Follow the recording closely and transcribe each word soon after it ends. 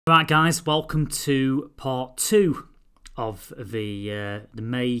Right guys, welcome to part 2 of the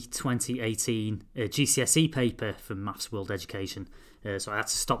May 2018 GCSE paper from MathsWorldEducation. So I had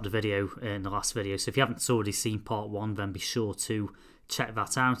to stop the video in the last video, so if you haven't already seen part 1 then be sure to check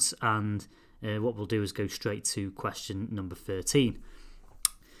that out, and what we'll do is go straight to question number 13.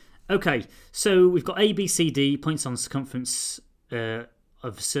 Okay, so we've got A, B, C, D, points on the circumference of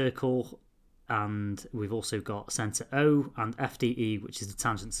a circle, and we've also got centre O and FDE, which is the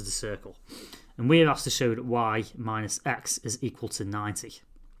tangent to the circle. And we're asked to show that y minus x is equal to 90.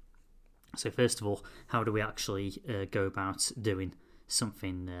 So first of all, how do we actually go about doing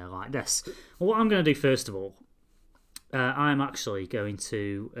something like this? Well, what I'm going to do first of all, I'm actually going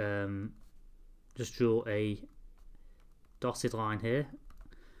to just draw a dotted line here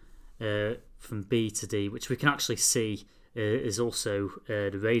from B to D, which we can actually see is also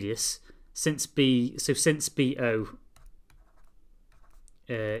the radius. Since BO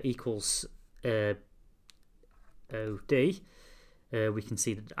equals OD, we can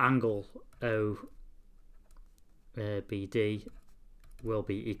see that the angle OBD will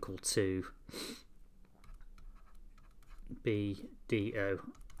be equal to BDO,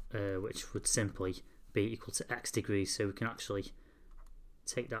 which would simply be equal to x degrees. So we can actually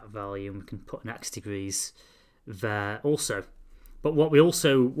take that value and we can put an x degrees there also. But what we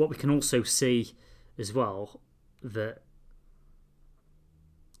can also see as well, that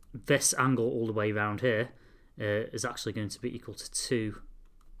this angle all the way around here is actually going to be equal to 2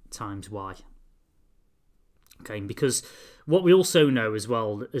 times y. Okay, because what we also know as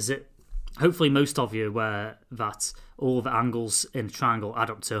well is that hopefully most of you are aware that all the angles in a triangle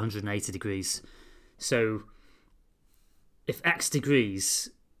add up to 180 degrees. So if x degrees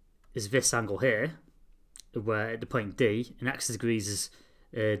is this angle here, where at the point D, and x degrees is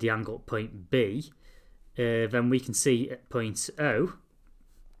the angle at point B, then we can see at point O,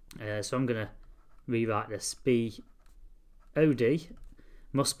 so I'm going to rewrite this, BOD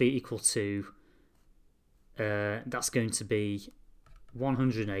must be equal to, that's going to be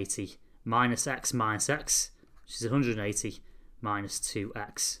 180 minus x, which is 180 minus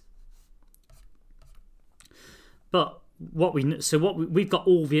 2x. But we've got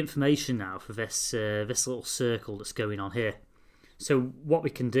all the information now for this this little circle that's going on here. So what we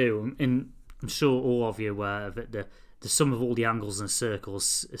can do, and I'm sure all of you are aware that the sum of all the angles in a circle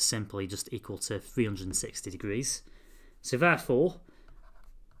is simply just equal to 360 degrees. So therefore,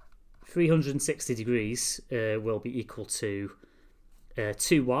 360 degrees will be equal to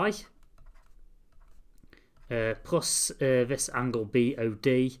 2y plus this angle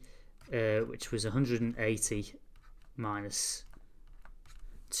BOD, which was 180 minus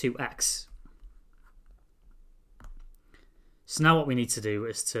 2x. So now what we need to do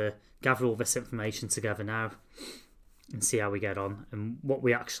is to gather all this information together now and see how we get on, and what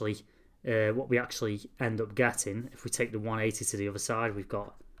we actually end up getting. If we take the 180 to the other side, we've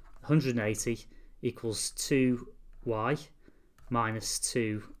got 180 equals 2y minus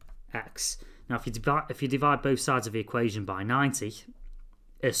 2x. Now if you divide both sides of the equation by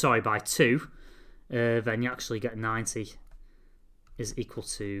by 2, then you actually get 90 is equal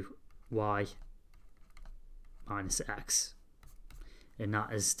to y minus x, and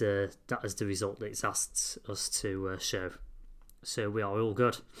that is the result that it's asked us to show. So we are all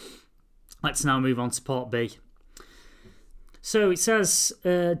good. Let's now move on to part B. So it says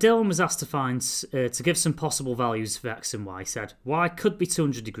Dylan was asked to give some possible values for x and y. He said y could be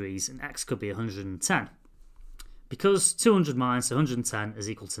 200 degrees and x could be 110. Because 200 minus 110 is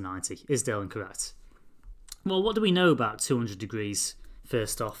equal to 90. Is Dylan correct? Well, what do we know about 200 degrees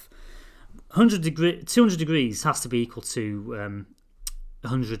first off? 200 degrees has to be equal to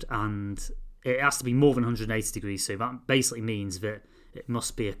 100, and it has to be more than 180 degrees, so that basically means that it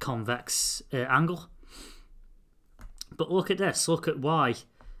must be a convex angle. But look at this, look at y.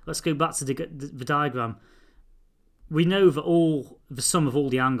 Let's go back to the diagram. We know that the sum of all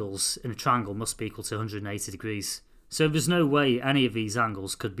the angles in a triangle must be equal to 180 degrees. So there's no way any of these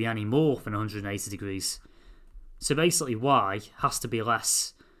angles could be any more than 180 degrees. So basically y has to be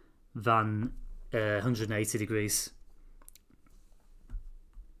less than 180 degrees.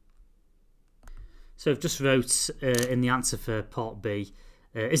 So I've just wrote in the answer for part B,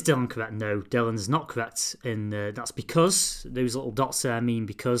 is Dylan correct? No, Dylan is not correct. That's because those little dots there mean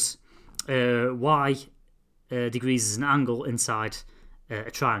because y degrees is an angle inside a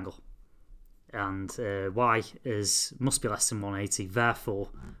triangle, and y must be less than 180, therefore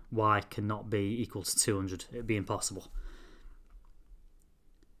y cannot be equal to 200. It would be impossible.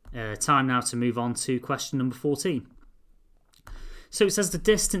 Time now to move on to question number 14. So it says the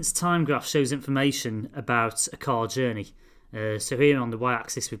distance time graph shows information about a car journey. So here on the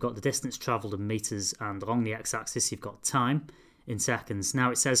y-axis we've got the distance travelled in metres, and along the x-axis you've got time in seconds.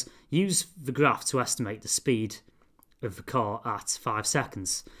 Now it says use the graph to estimate the speed of the car at 5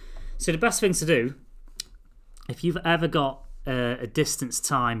 seconds. So the best thing to do, if you've ever got a distance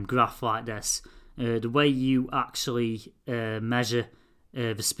time graph like this, the way you actually measure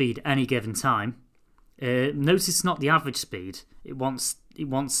the speed at any given time, notice it's not the average speed. It wants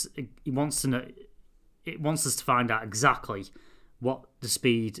us to find out exactly what the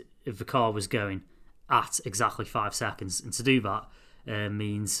speed of the car was going at exactly 5 seconds, and to do that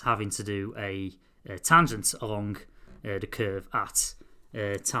means having to do a tangent along the curve at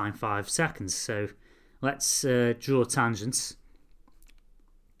time 5 seconds. So let's draw tangents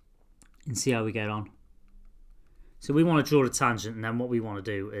and see how we get on. So we want to draw the tangent, and then what we want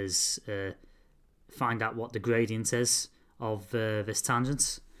to do is find out what the gradient is of this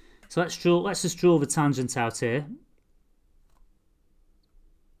tangent. So let's just draw the tangent out here.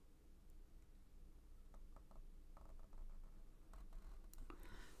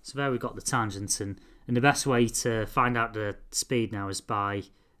 So there we've got the tangent, and the best way to find out the speed now is by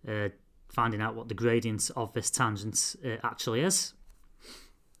finding out what the gradient of this tangent actually is.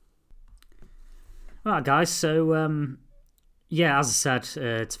 Right guys, so yeah, as I said,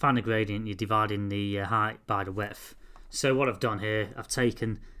 to find the gradient you're dividing the height by the width. So what I've done here, I've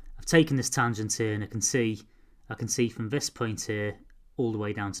taken this tangent here, and I can see from this point here all the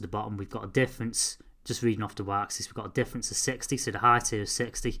way down to the bottom we've got a difference. Just reading off the y-axis, we've got a difference of 60, so the height here is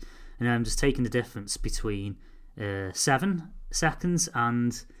 60, and then I'm just taking the difference between 7 seconds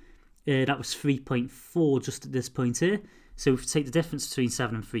and that was 3.4 just at this point here. So if we take the difference between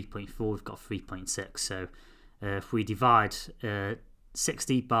 7 and 3.4, we've got 3.6. So if we divide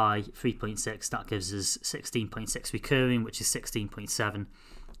 60 by 3.6, that gives us 16.6 recurring, which is 16.7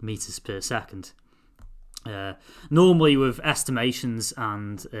 meters per second. Normally with estimations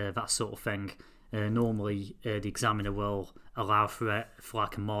and that sort of thing, normally the examiner will allow for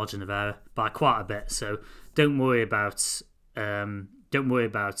like a margin of error by quite a bit. So don't worry about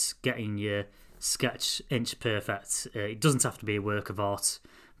getting your sketch inch perfect. It doesn't have to be a work of art,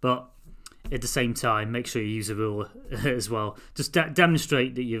 but at the same time, make sure you use a ruler as well. Just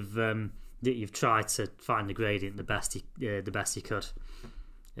demonstrate that you've tried to find the gradient the best you could.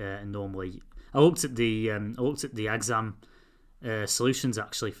 And normally, I looked at the exam solutions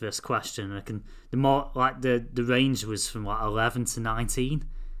actually for this question, and the range was from like 11 to 19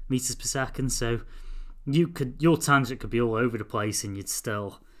 meters per second. So your tangent could be all over the place, and you'd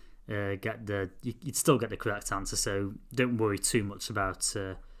still get the correct answer. So don't worry too much about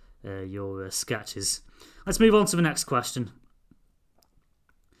your sketches. Let's move on to the next question.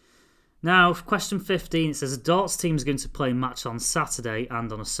 Now, question 15, it says a darts team is going to play a match on Saturday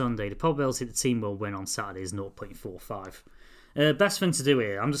and on a Sunday. The probability the team will win on Saturday is 0.45. Best thing to do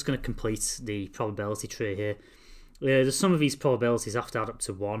here, I'm just going to complete the probability tree here. There's some of these probabilities have to add up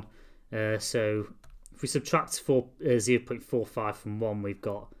to 1. So if we subtract 0.45 from 1, we've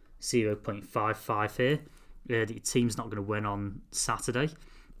got 0.55 here. The team's not going to win on Saturday.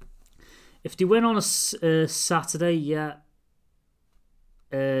 If they win on a Saturday, yeah,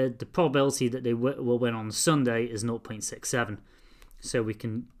 the probability that they will win on Sunday is 0.67. So we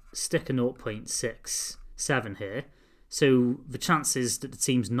can stick a 0.67 here. So the chances that the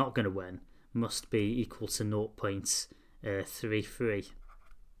team's not going to win must be equal to 0.33.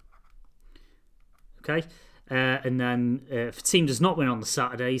 Okay, and then if the team does not win on the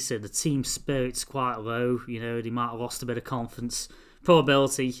Saturday, so the team spirit's quite low, you know, they might have lost a bit of confidence,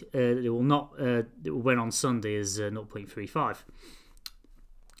 probability that they will win on Sunday is 0.35.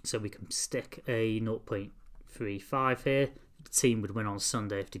 So we can stick a 0.35 here. The team would win on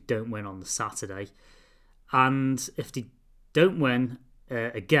Sunday if they don't win on the Saturday. And if they don't win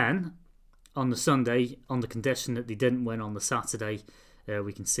again on the Sunday, on the condition that they didn't win on the Saturday,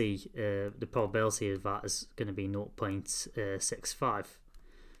 we can see the probability of that is going to be 0.65.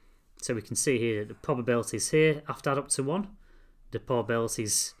 So we can see here the probabilities here have to add up to 1. The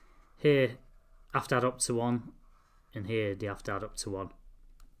probabilities here have to add up to 1. And here they have to add up to 1.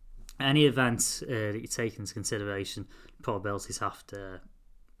 Any event that you take into consideration, probabilities have to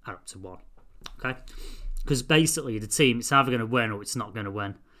add up to 1. Okay? Because basically the team, it's either going to win or it's not going to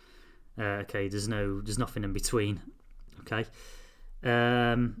win. Okay, there's nothing in between. Okay,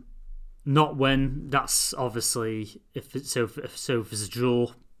 not win. That's obviously if there's a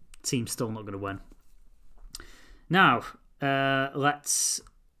draw, team's still not going to win. Now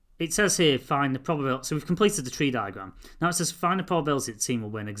it says here find the probability. So we've completed the tree diagram. Now it says find the probability the team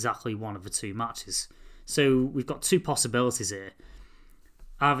will win exactly one of the 2 matches. So we've got 2 possibilities here.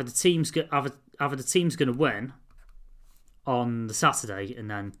 Either the team's going to win, on the Saturday and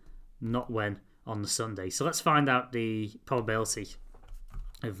then not when on the Sunday. So let's find out the probability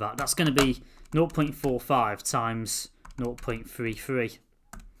of that. That's going to be 0.45 times 0.33.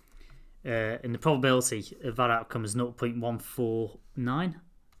 And the probability of that outcome is 0.149.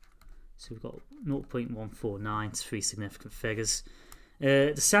 So we've got 0.149 to 3 significant figures.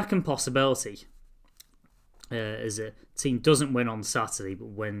 The second possibility is a team doesn't win on Saturday but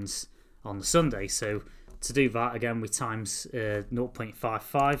wins on the Sunday. So to do that, again, we times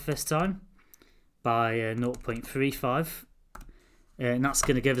 0.55 this time by 0.35. And that's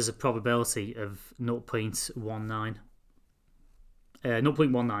going to give us a probability of 0.193.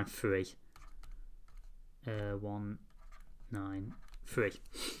 193.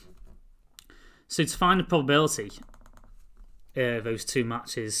 So to find the probability of those two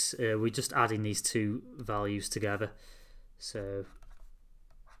matches, we're just adding these two values together. So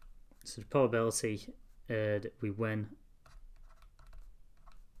the probability that we win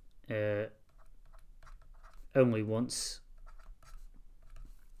only once.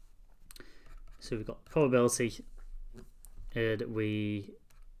 So we've got probability that we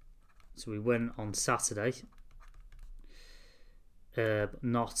win on Saturday, but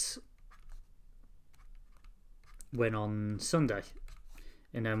not win on Sunday,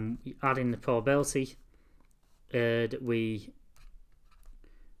 and then add in the probability that we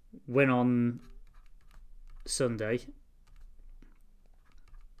win on Sunday,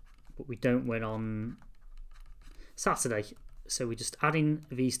 but we don't win on Saturday. So we're just adding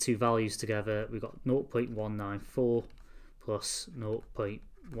these two values together. We've got 0.194 plus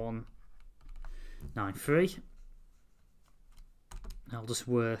 0.193. I'll just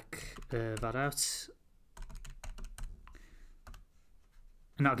work that out.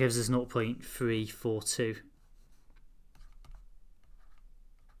 And that gives us 0.342.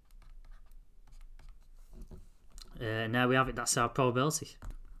 Now we have it, that's our probability.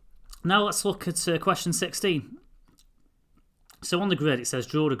 Now let's look at question 16. So on the grid it says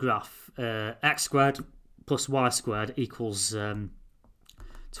draw the graph x squared plus y squared equals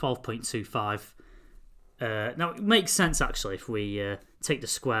 12.25. Now it makes sense actually if we take the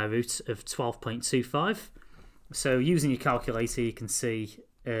square root of 12.25. So using your calculator you can see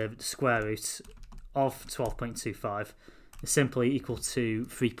the square root of 12.25 is simply equal to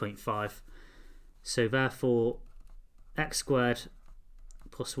 3.5. So therefore x squared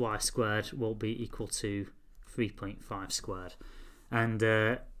plus y squared will be equal to 3.5 squared. And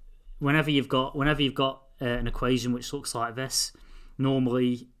whenever you've got an equation which looks like this,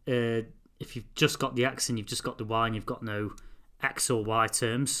 normally if you've just got the x and you've just got the y and you've got no x or y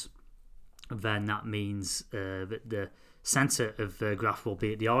terms, then that means that the centre of the graph will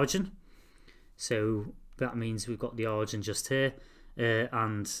be at the origin. So that means we've got the origin just here,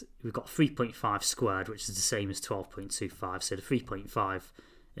 and we've got 3.5 squared, which is the same as 12.25. So the 3.5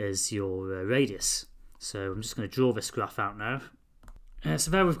 is your radius. So I'm just going to draw this graph out now. So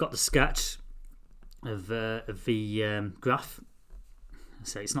there we've got the sketch of the graph.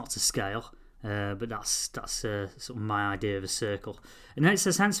 So it's not to scale, but that's sort of my idea of a circle. And then it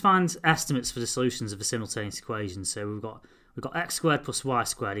says hence find estimates for the solutions of a simultaneous equation. So we've got x squared plus y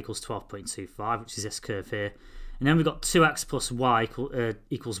squared equals 12.25, which is this curve here. And then we've got 2x plus y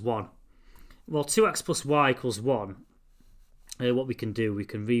equals 1. Well, 2x plus y equals 1. What we can do, we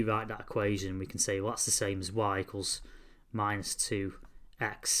can rewrite that equation. We can say, well, that's the same as y equals minus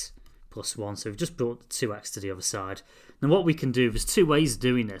 2x plus 1. So we've just brought 2x to the other side. Now what we can do, there's two ways of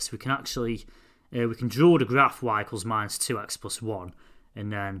doing this. We can actually, we can draw the graph y equals minus 2x plus 1.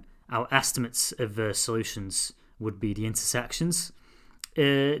 And then our estimates of the solutions would be the intersections.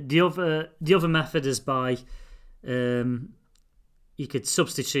 The other method is by, you could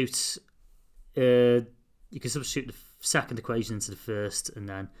substitute the second equation into the first, and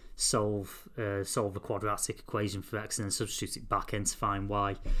then solve the quadratic equation for x, and then substitute it back in to find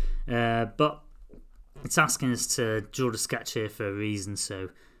y. But it's asking us to draw the sketch here for a reason, so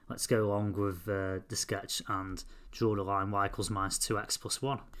let's go along with the sketch and draw the line y equals minus 2x plus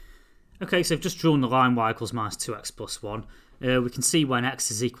 1. Okay, so I've just drawn the line y equals minus 2x plus 1. We can see when x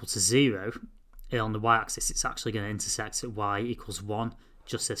is equal to 0 on the y-axis, it's actually going to intersect at y equals 1,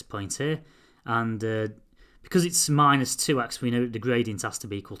 just this point here. And because it's minus 2x, we know that the gradient has to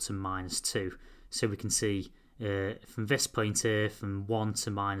be equal to minus 2. So we can see from this point here, from 1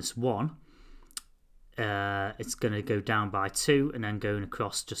 to minus 1, it's going to go down by 2 and then going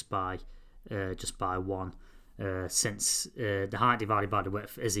across just by 1, since the height divided by the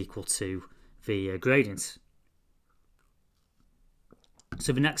width is equal to the gradient.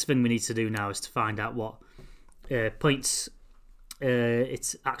 So the next thing we need to do now is to find out what points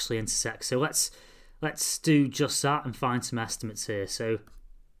it actually intersects. So let's let's do just that and find some estimates here. So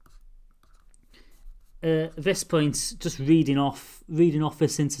at this point, just reading off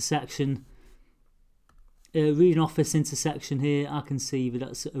this intersection. Reading off this intersection here, I can see that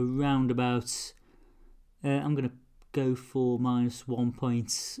that's around about. I'm going to go for minus 1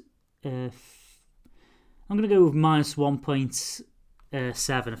 point. I'm going to go with minus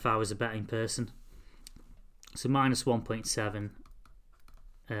 1.7 if I was a betting person. So minus 1.7.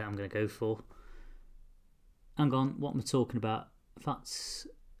 I'm going to go for. Hang on, what am I talking about? If that's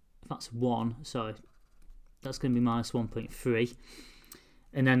 1, sorry, that's going to be minus 1.3.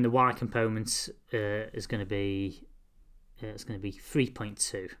 And then the y component is going to be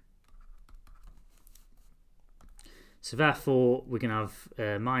 3.2. So therefore we're going to have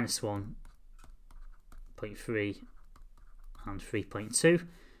minus 1.3 and 3.2.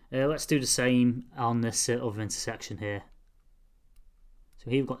 Let's do the same on this other intersection here. So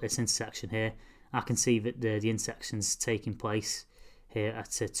here we've got this intersection here. I can see that the intersection's taking place here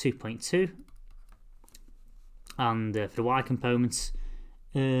at 2.2. And for the y components,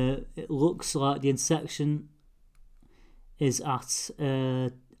 it looks like the intersection is at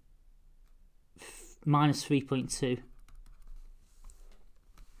minus 3.2.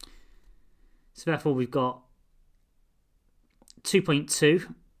 So therefore we've got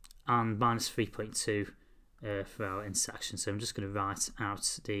 2.2 and minus 3.2 for our intersection. So I'm just going to write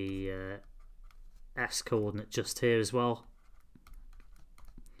out the x coordinate just here as well.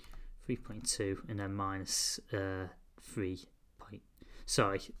 3.2 and then minus 3.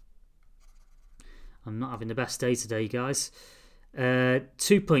 Sorry, I'm not having the best day today, guys.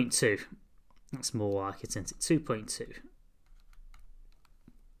 2.2. That's more like it, isn't it? 2.2.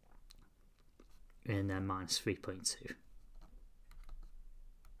 And then minus 3.2.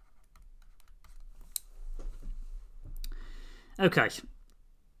 Okay.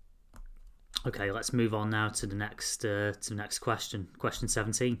 Okay, let's move on now to the next question. Question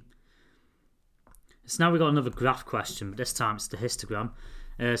 17. So now we've got another graph question, but this time it's the histogram.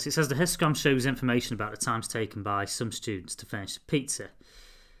 So it says the histogram shows information about the times taken by some students to finish the pizza.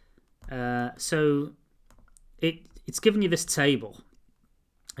 So it's giving you this table,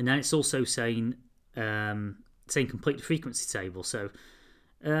 and then it's also saying complete the frequency table. So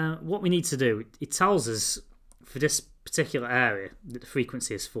what we need to do, it tells us for this particular area that the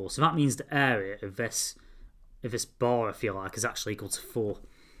frequency is 4. So that means the area of this bar, if you like, is actually equal to 4.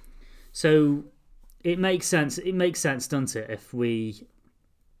 So it makes sense. It makes sense, doesn't it? If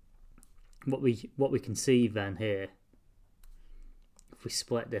what we can see then here, if we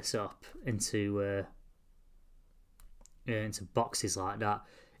split this up into boxes like that,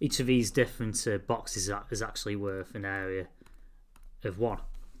 each of these different boxes is actually worth an area of 1.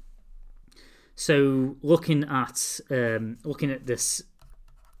 So looking at this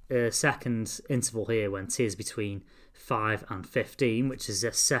second interval here, when t is between 5 and 15, which is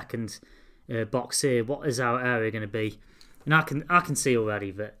this second box here, what is our area going to be? And I can see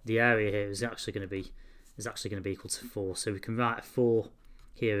already that the area here is actually going to be equal to 4. So we can write a 4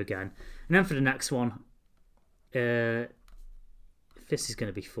 here again, and then for the next one, if this is going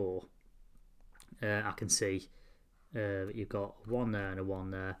to be 4, I can see that you've got a 1 there and a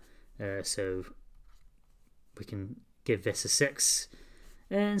 1 there. So we can give this a 6,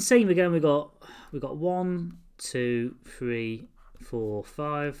 and same again. We got 1, 2, 3, 4,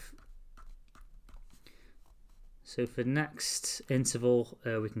 5. So for the next interval,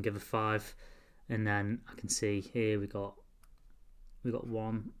 we can give a 5, and then I can see here we got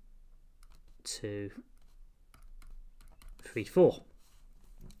 1, 2, 3, 4.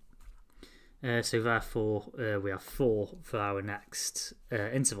 So therefore we have 4 for our next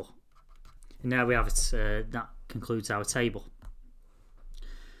interval. And there we have it. That concludes our table.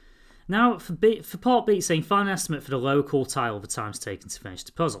 Now for part B, it's saying find an estimate for the lower quartile of the times taken to finish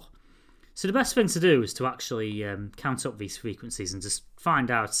the puzzle. So the best thing to do is to actually count up these frequencies and just find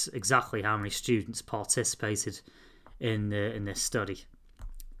out exactly how many students participated in this study.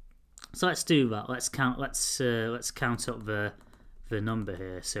 So let's do that. Let's count up the number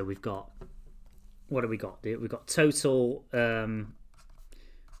here. So we've got, what have we got? We've got total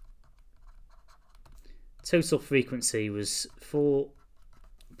frequency was 4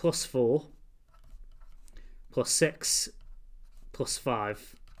 plus 4 plus 6 plus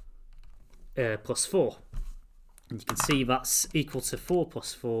 5 plus 4, and you can see that's equal to 4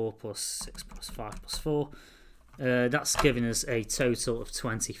 plus 4 plus 6 plus 5 plus 4. That's giving us a total of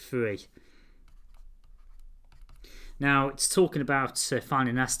 23. Now it's talking about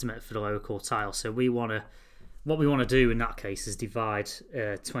finding an estimate for the lower quartile. So what we want to do in that case is divide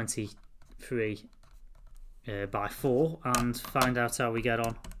 23 by 4 and find out how we get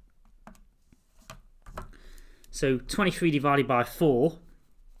on. So 23 divided by 4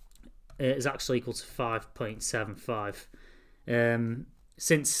 is actually equal to 5.75.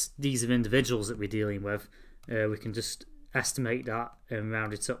 Since these are individuals that we're dealing with, we can just estimate that and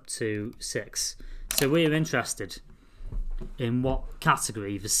round it up to 6. So we're interested in what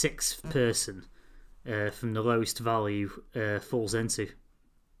category the 6th person from the lowest value falls into.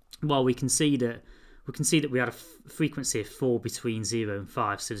 Well, we can see that we had a frequency of 4 between 0 and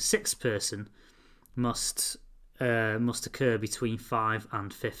 5. So the 6th person must occur between 5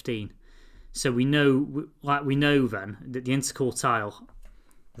 and 15. So we know then that the interquartile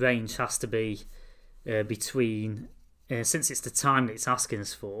range has to be between, since it's the time that it's asking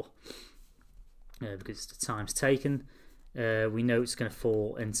us for, because the time's taken, we know it's going to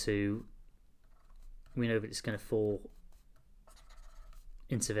fall into. We know that it's going to fall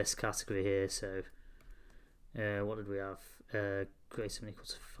into this category here. So what did we have? Greater than or equal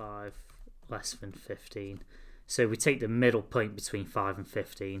to 5, less than 15. So we take the middle point between 5 and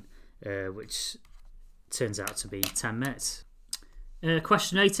 15, which turns out to be 10 minutes.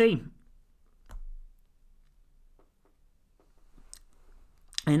 Question 18.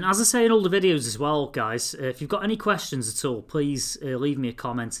 And as I say in all the videos as well, guys, if you've got any questions at all, please leave me a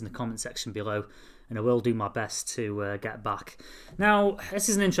comment in the comment section below, and I will do my best to get back. Now, this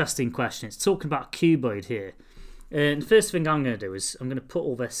is an interesting question. It's talking about cuboid here. And the first thing I'm going to do is I'm going to put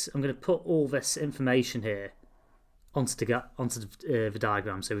all this information here onto the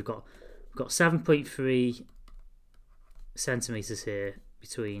diagram. So we've got 7.3 centimeters here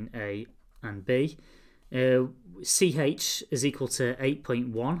between A and B. CH is equal to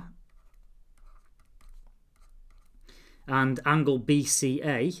 8.1, and angle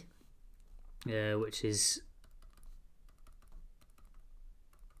BCA, which is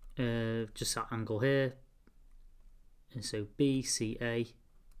just that angle here, and so BCA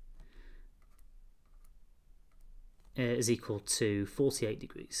is equal to 48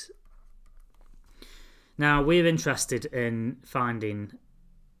 degrees. Now we're interested in finding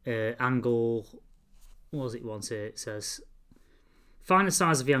angle. What does it want here? It says find the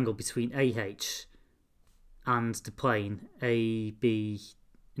size of the angle between AH and the plane AB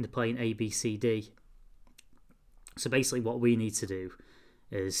in the plane ABCD. So basically what we need to do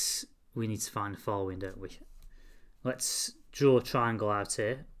is we need to find the following, don't we? Let's draw a triangle out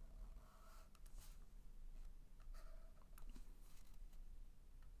here.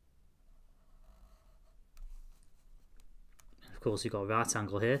 And of course we've got a right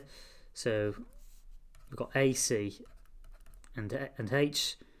angle here. So we've got AC and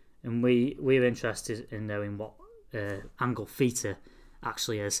H, and we're interested in knowing what angle theta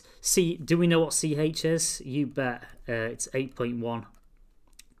actually is. Do we know what CH is? You bet. It's 8.1,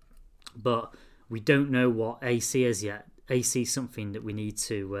 but we don't know what AC is yet. AC is something that we need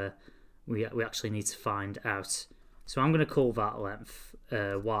to we actually need to find out. So I'm going to call that length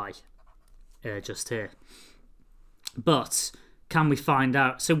Y just here. But can we find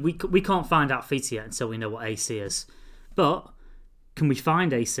out? So we can't find out theta yet until we know what AC is. But can we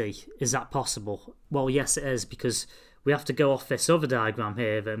find AC? Is that possible? Well, yes, it is, because we have to go off this other diagram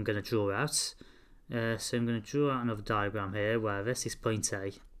here that I'm going to draw out. So I'm going to draw out another diagram here where this is point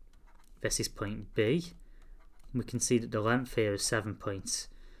A, this is point B. We can see that the length here is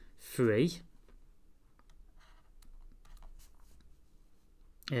 7.3.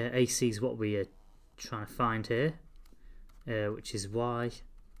 AC is what we are trying to find here. Which is Y,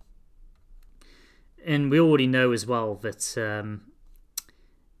 and we already know as well that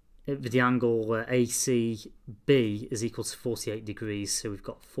the angle ACB is equal to 48 degrees, so we've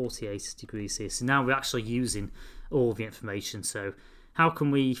got 48 degrees here. So now we're actually using all the information. So how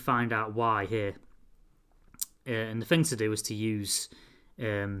can we find out Y here? And the thing to do is to use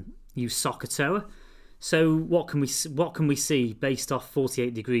SOHCAHTOA. So what can we see based off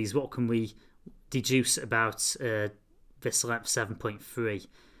 48 degrees? What can we deduce about this length 7.3?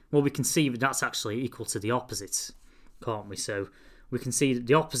 Well, we can see that that's actually equal to the opposite, can't we? So we can see that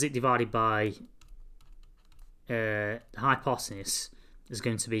the opposite divided by the hypotenuse is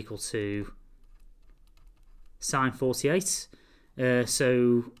going to be equal to sine 48.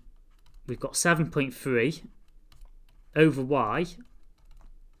 So we've got 7.3 over Y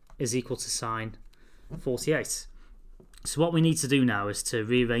is equal to sine 48. So what we need to do now is to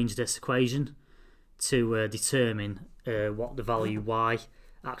rearrange this equation to determine what the value Y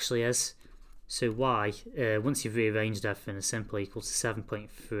actually is. So Y, once you've rearranged everything, is simply equal to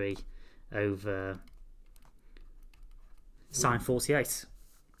 7.3 over sine 48.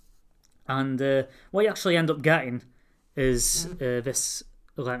 And what you actually end up getting is this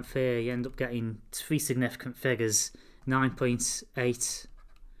length here. You end up getting three significant figures,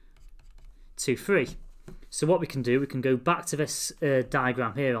 9.823. So what we can do, we can go back to this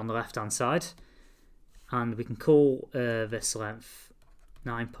diagram here on the left hand side, and we can call this length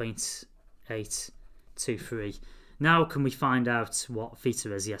 9.823. Now can we find out what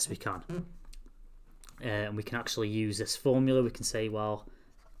theta is? Yes, we can. And we can actually use this formula. We can say, well,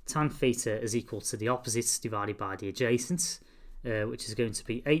 tan theta is equal to the opposite divided by the adjacent, which is going to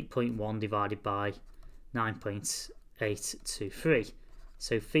be 8.1 divided by 9.823.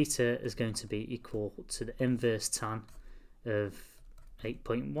 So theta is going to be equal to the inverse tan of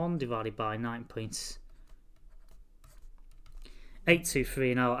 8.1 divided by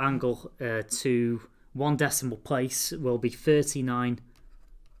 9.823, and our angle to one decimal place will be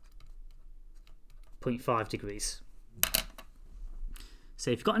 39.5 degrees. So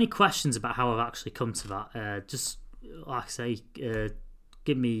if you've got any questions about how I've actually come to that, just like I say,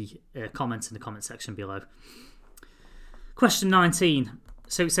 give me a comment in the comment section below. Question 19.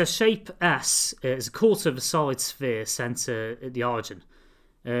 So it says shape S is a quarter of a solid sphere centre at the origin.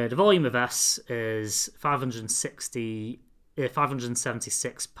 The volume of S is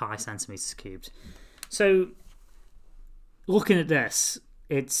 576 pi centimetres cubed. So looking at this,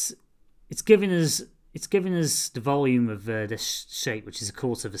 it's giving us the volume of this shape, which is a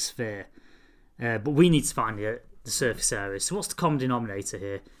quarter of a sphere, but we need to find the surface area. So what's the common denominator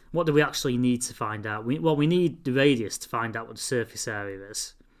here? What do we actually need to find out? We need the radius to find out what the surface area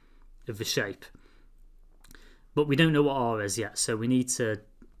is of the shape, but we don't know what r is yet. So we need to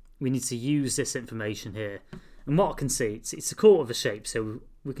use this information here. And what I can see, it's a quarter of a shape, so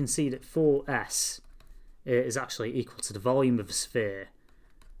we can see that 4s is actually equal to the volume of a sphere,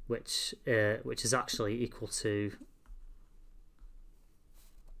 which is actually equal to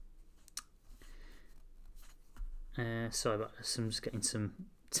sorry about this, I'm just getting some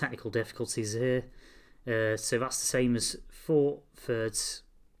technical difficulties here. So that's the same as 4/3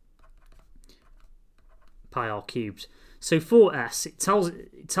 pi r cubed. So 4s, it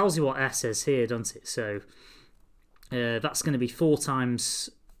tells you what s is here, doesn't it? So that's going to be 4 times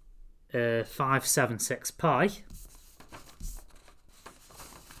 576 pi.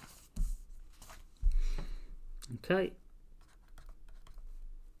 Okay.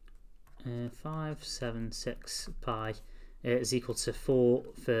 576 pi is equal to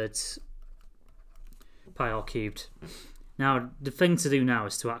 4/3 pi r cubed. Now the thing to do now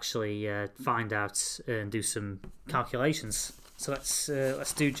is to actually find out and do some calculations. So let's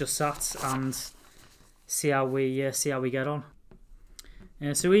do just that and see how we get on.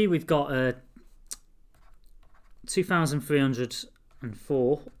 So here we've got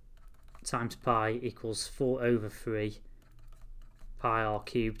 2304 times pi equals 4/3 pi r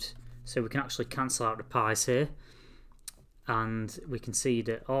cubed. So we can actually cancel out the pi's here, and we can see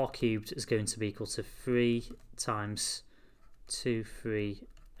that r cubed is going to be equal to 3 times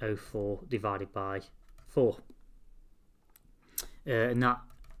 2304 divided by 4, and that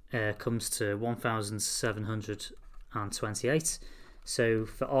comes to 1728. So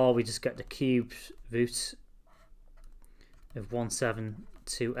for r we just get the cube root of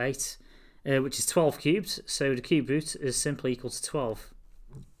 1728, which is 12 cubed, so the cube root is simply equal to 12.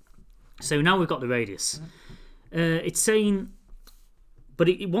 So now we've got the radius. It's saying, but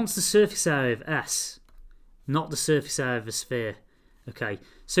it wants the surface area of S, not the surface area of a sphere. Okay,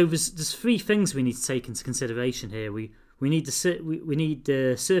 so there's 3 things we need to take into consideration here. We need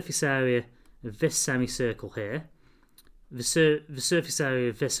the surface area of this semicircle here, the surface area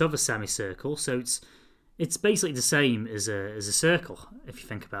of this other semicircle. So it's basically the same as a circle if you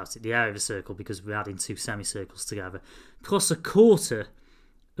think about it, the area of a circle, because we're adding 2 semicircles together, plus a quarter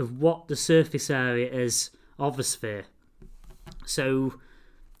of what the surface area is of a sphere. So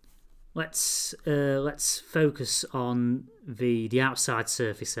let's focus on the outside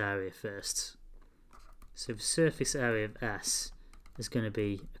surface area first. So the surface area of S is going to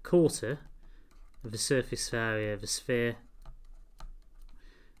be a quarter of the surface area of a sphere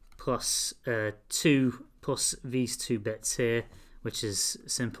plus 2 plus these 2 bits here, which is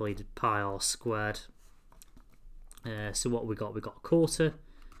simply the pi r squared. So what we got a quarter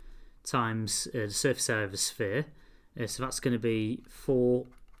times the surface area of a sphere, so that's going to be 4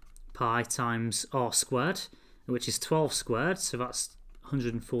 pi times r squared, which is 12 squared, so that's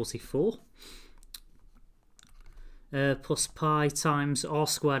 144, plus pi times r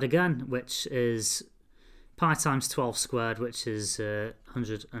squared again, which is pi times 12 squared, which is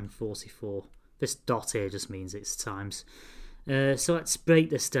 144. This dot here just means it's times. So let's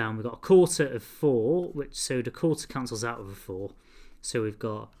break this down. We've got a quarter of 4, so the quarter cancels out with a 4, so we've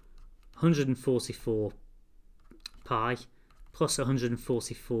got 144 pi plus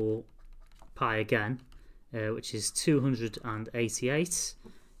 144 pi again, which is 288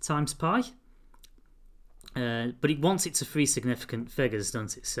 times pi. but it wants it to 3 significant figures,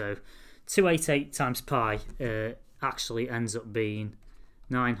 doesn't it? So 288 times pi actually ends up being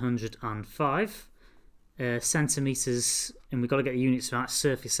 905 centimetres, and we've got to get the units right.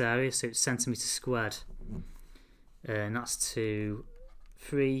 Surface area, so it's centimetres squared, and that's to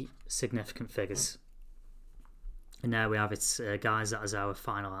 3 significant figures. And there we have it, guys. That is our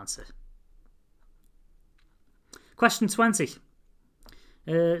final answer. Question 20.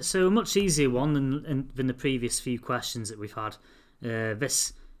 So a much easier one than the previous few questions that we've had.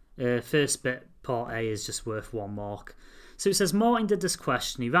 This first bit, part A, is just worth 1 mark. So it says, Martin did this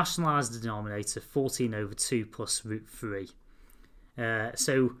question. He rationalised the denominator 14 over 2 plus root 3.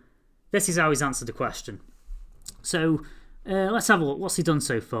 So this is how he's answered the question. So let's have a look. What's he done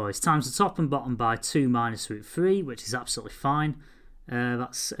so far? He's times the top and bottom by 2 minus root 3, which is absolutely fine.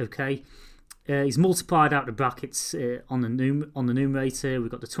 That's okay. He's multiplied out the brackets on the numerator. We've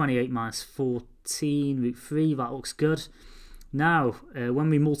got the 28 minus 14 root 3. That looks good. Now,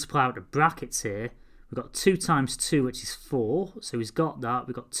 when we multiply out the brackets here, we've got 2 times 2, which is 4. So he's got that.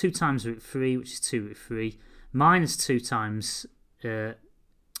 We've got 2 times root 3, which is 2 root 3, minus 2 times root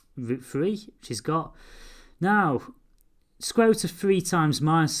 3, which he's got. Now, square root of 3 times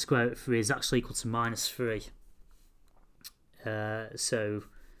minus square root of 3 is actually equal to minus 3.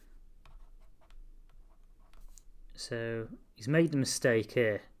 So he's made the mistake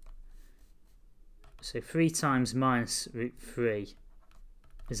here. So 3 times minus root 3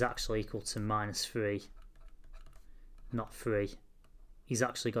 is actually equal to minus 3, not 3. He's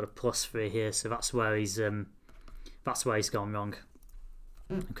actually got a plus 3 here, so that's where he's gone wrong.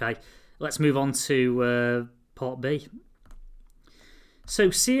 Okay, let's move on to part B.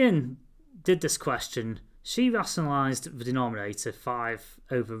 So Cian did this question. She rationalised the denominator 5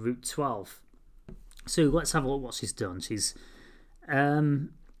 over root 12. So let's have a look what she's done. She's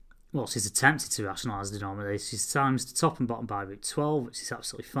attempted to rationalise the denominator. She's times the top and bottom by root 12, which is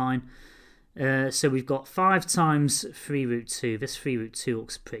absolutely fine. So we've got 5 times 3 root 2. This 3 root 2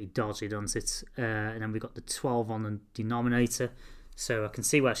 looks pretty dodgy, doesn't it? And then we've got the 12 on the denominator. So I can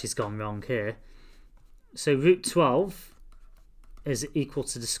see where she's gone wrong here. So root 12 is equal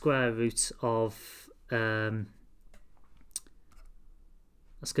to the square root of... that's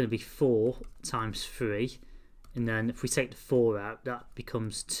going to be 4 times 3. And then if we take the 4 out, that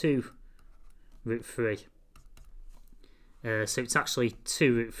becomes 2 root 3. So it's actually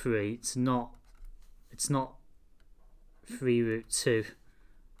 2 root 3. It's not 3 root 2.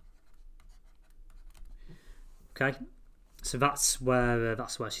 Okay, so that's where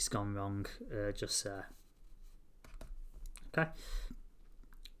she's gone wrong, just there. Okay.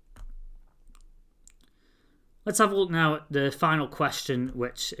 Let's have a look now at the final question,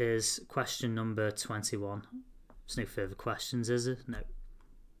 which is question number 21. There's no further questions, is there? No.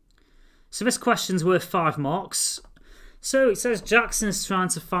 So this question's worth 5 marks. So it says Jackson is trying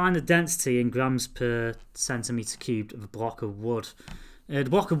to find the density in grams per centimetre cubed of a block of wood. The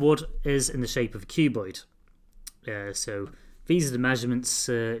block of wood is in the shape of a cuboid. So these are the measurements.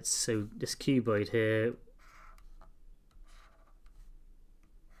 So this cuboid here.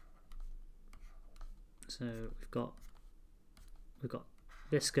 So we've got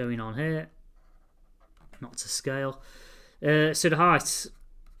this going on here, not to scale. So the height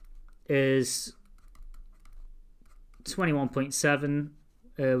is 21.7.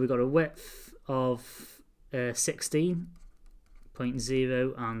 We've got a width of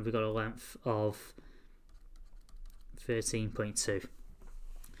 16.0, and we've got a length of 13.2.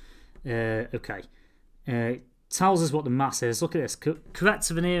 Okay. Tells us what the mass is. Look at this. Correct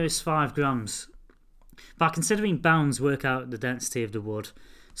to the nearest 5 grams. By considering bounds, work out the density of the wood.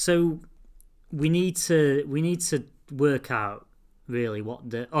 So we need to work out really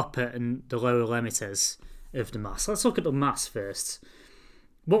what the upper and the lower limit is of the mass. Let's look at the mass first.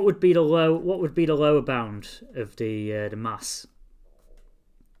 What would be the lower bound of the mass?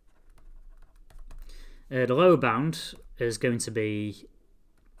 The lower bound is going to be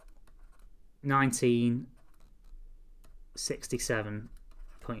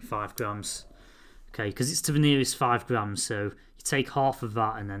 1967.5 grams. Okay, because it's to the nearest 5 grams, so you take half of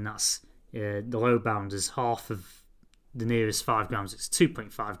that, and then that's the low bound is half of the nearest 5 grams. It's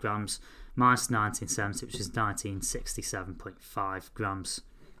 2.5 grams minus 1970, which is 1967.5 grams.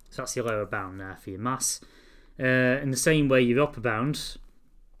 So that's your lower bound there for your mass. In the same way, your upper bound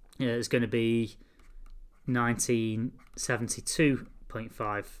is going to be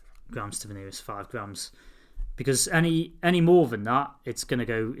 1972.5 grams to the nearest 5 grams. Because any more than that, it's going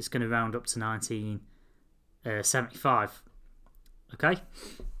to round up to 1975. Okay.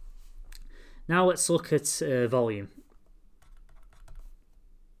 Now let's look at volume.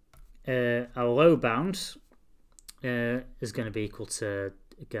 our lower bound is going to be equal to,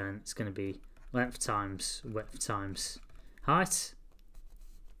 again, it's going to be length times width times height.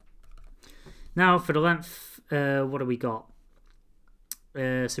 Now for the length, what have we got?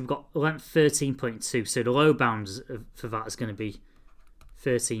 So we've got length 13.2, so the low bound for that is going to be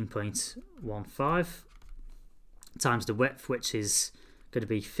 13.15 times the width, which is going to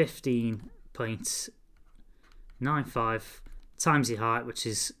be 15.95 times the height, which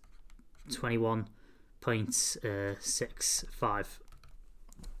is 21.65.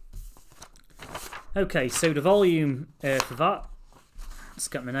 Okay, so the volume for that, let's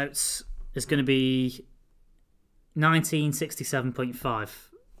get my notes, is going to be 1967.5.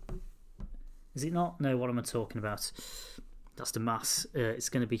 Is it not? No, what am I talking about? That's the mass. It's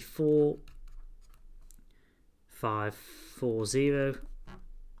going to be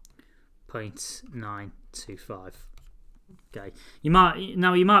 4540.925. Okay. You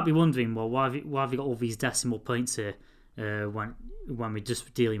might be wondering, well, why have you got all these decimal points here when we're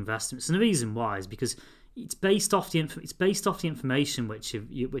just dealing with estimates? And the reason why is because it's based off the information which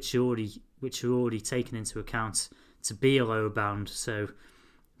you're already taken into account to be a lower bound. So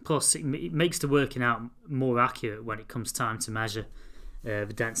plus it makes the working out more accurate when it comes time to measure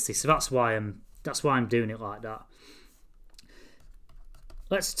the density. So that's why I'm doing it like that.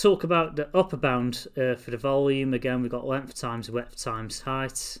 Let's talk about the upper bound for the volume. Again, we've got length times width times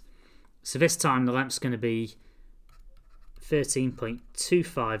height. So this time the length's going to be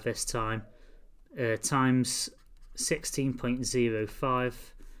 13.25 this time, times 16.05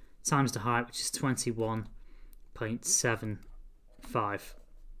 times the height, which is 21.75.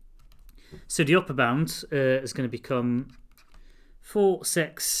 So the upper bound is going to become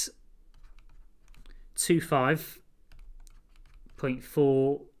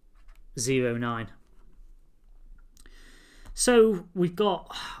 4625.409. So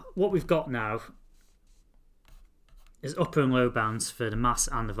what we've got now is upper and low bounds for the mass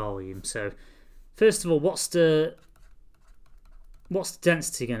and the volume. So first of all, what's the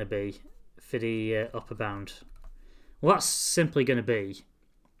density going to be for the upper bound? Well, that's simply going to be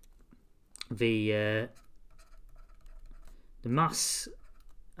the mass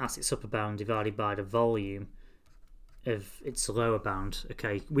at its upper bound divided by the volume of its lower bound.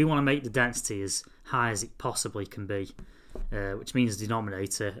 Okay, we want to make the density as high as it possibly can be, which means the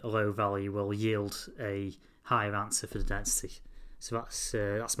denominator, a low value, will yield a higher answer for the density. So that's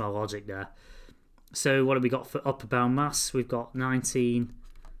my logic there. So what have we got for upper bound mass? We've got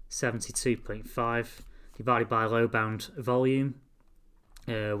 1972.5 divided by low bound volume.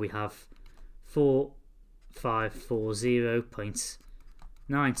 We have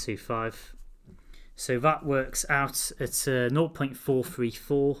 4540.925. So that works out at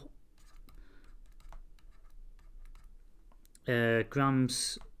 0.434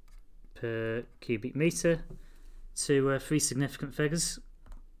 grams per cubic meter to three significant figures.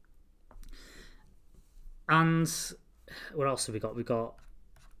 And what else have we got? We've got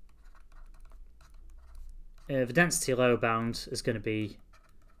the density lower bound is going to be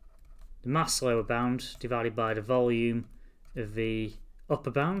the mass lower bound divided by the volume of the upper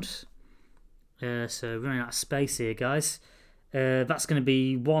bound. So running out of space here, guys. That's going to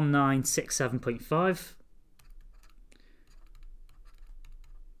be 1967.5.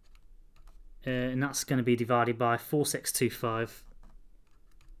 And that's going to be divided by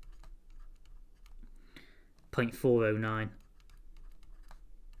 4625.409.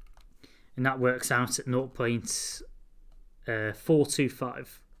 And that works out at 0.425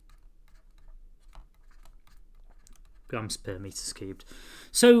 grams per meters cubed.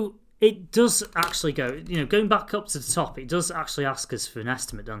 So it does actually go, going back up to the top, it does actually ask us for an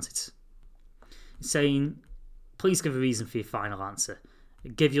estimate, doesn't it? It's saying, please give a reason for your final answer.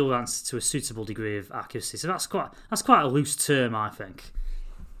 Give your answer to a suitable degree of accuracy. So that's quite a loose term, I think.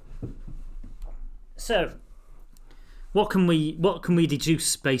 So what can we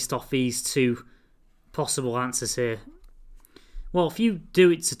deduce based off these two possible answers here? Well, if you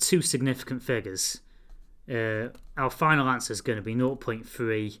do it to two significant figures, our final answer is going to be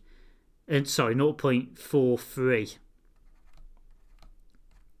 0.43. And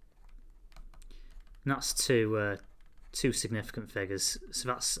that's two significant figures. So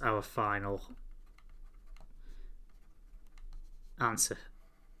that's our final answer.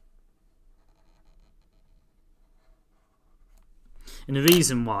 And the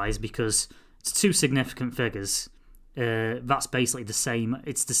reason why is because it's two significant figures. That's basically the same.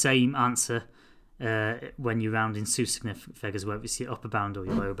 It's the same answer when you round in two significant figures, whether it's your upper bound or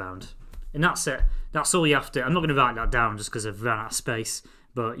your lower bound. And that's it. That's all you have to. I'm not going to write that down just because I've run out of space,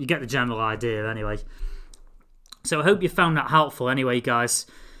 but you get the general idea anyway. So I hope you found that helpful anyway, guys.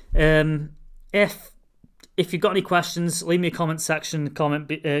 If you've got any questions, leave me a comment section.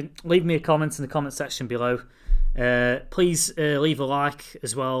 Leave me a comment in the comment section below. Please leave a like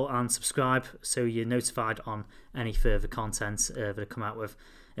as well and subscribe so you're notified on any further content that I come out with.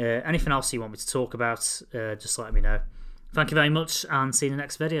 Anything else you want me to talk about, just let me know. Thank you very much and see you in the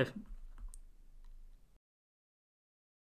next video.